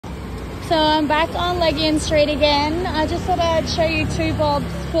So I'm back on Legian Street again. I just thought I'd show you Two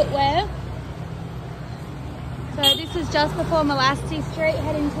Bob's footwear. So this is just before Molasty Street,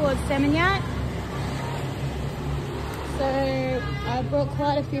 heading towards Seminyak. So I brought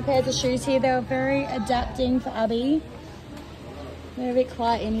quite a few pairs of shoes here. They were very adapting for Abby. They're a bit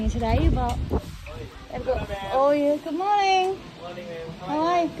quiet in here today, but they've got, oh yeah, good morning.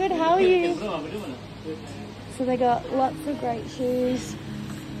 Hi, good, how are you? So they got lots of great shoes.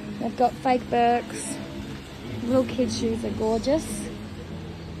 They've got fake Birks. Little kids' shoes are gorgeous.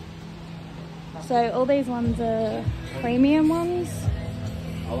 So all these ones are premium ones.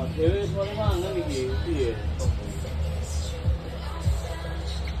 The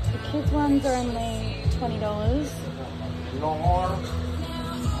kids' ones are only $20.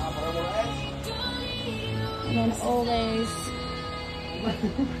 And then all these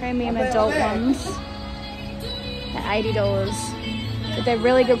premium adult ones are $80. But they're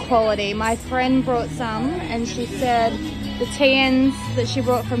really good quality. My friend brought some and she said the TNs that she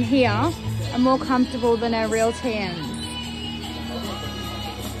brought from here are more comfortable than her real TNs.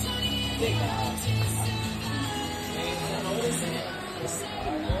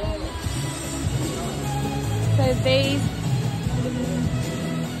 So these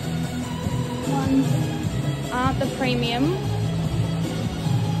ones aren't the premium.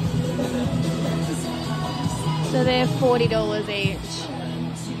 So they're $40 each.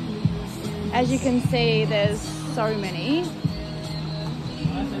 As you can see, there's so many.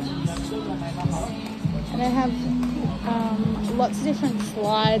 And they have lots of different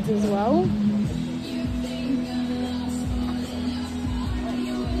slides as well.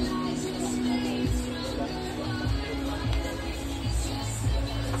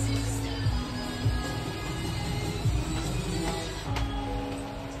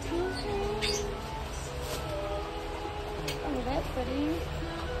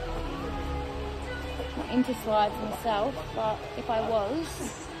 Not into slides myself, but if I was,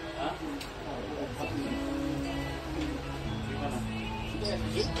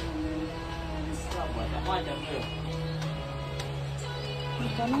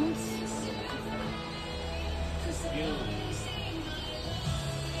 McDonald's.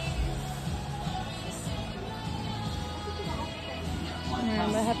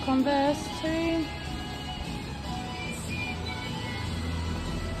 And they have Converse too.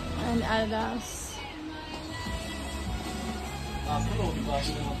 And Adidas.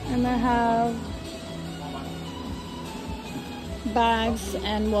 And they have bags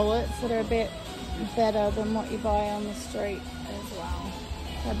and wallets that are a bit better than what you buy on the street as well.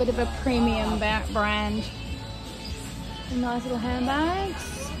 A bit of a premium brand. And nice little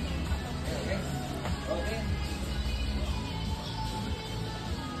handbags.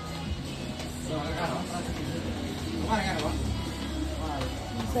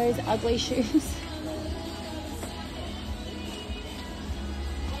 Those ugly shoes.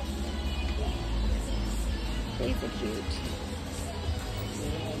 These are cute.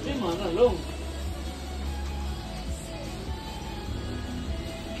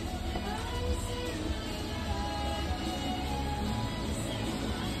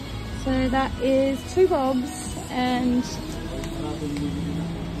 So that is Two Bobs. And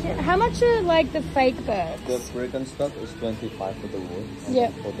how much are like the fake Birks? The American stock is 25 for the wood.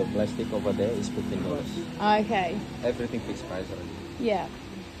 Yep. For the plastic over there is $15. Okay. Everything fixed price already. Yeah.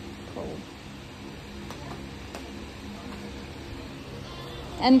 Cool.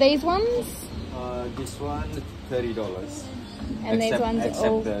 And these ones? This one $30. And these ones are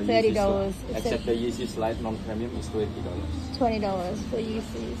all $30. Except the Yeezy Slide non-premium is $20. $20 for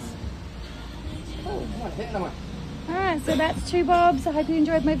Yeezys. Cool. Alright, so that's Two Bobs. I hope you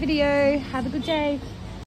enjoyed my video. Have a good day.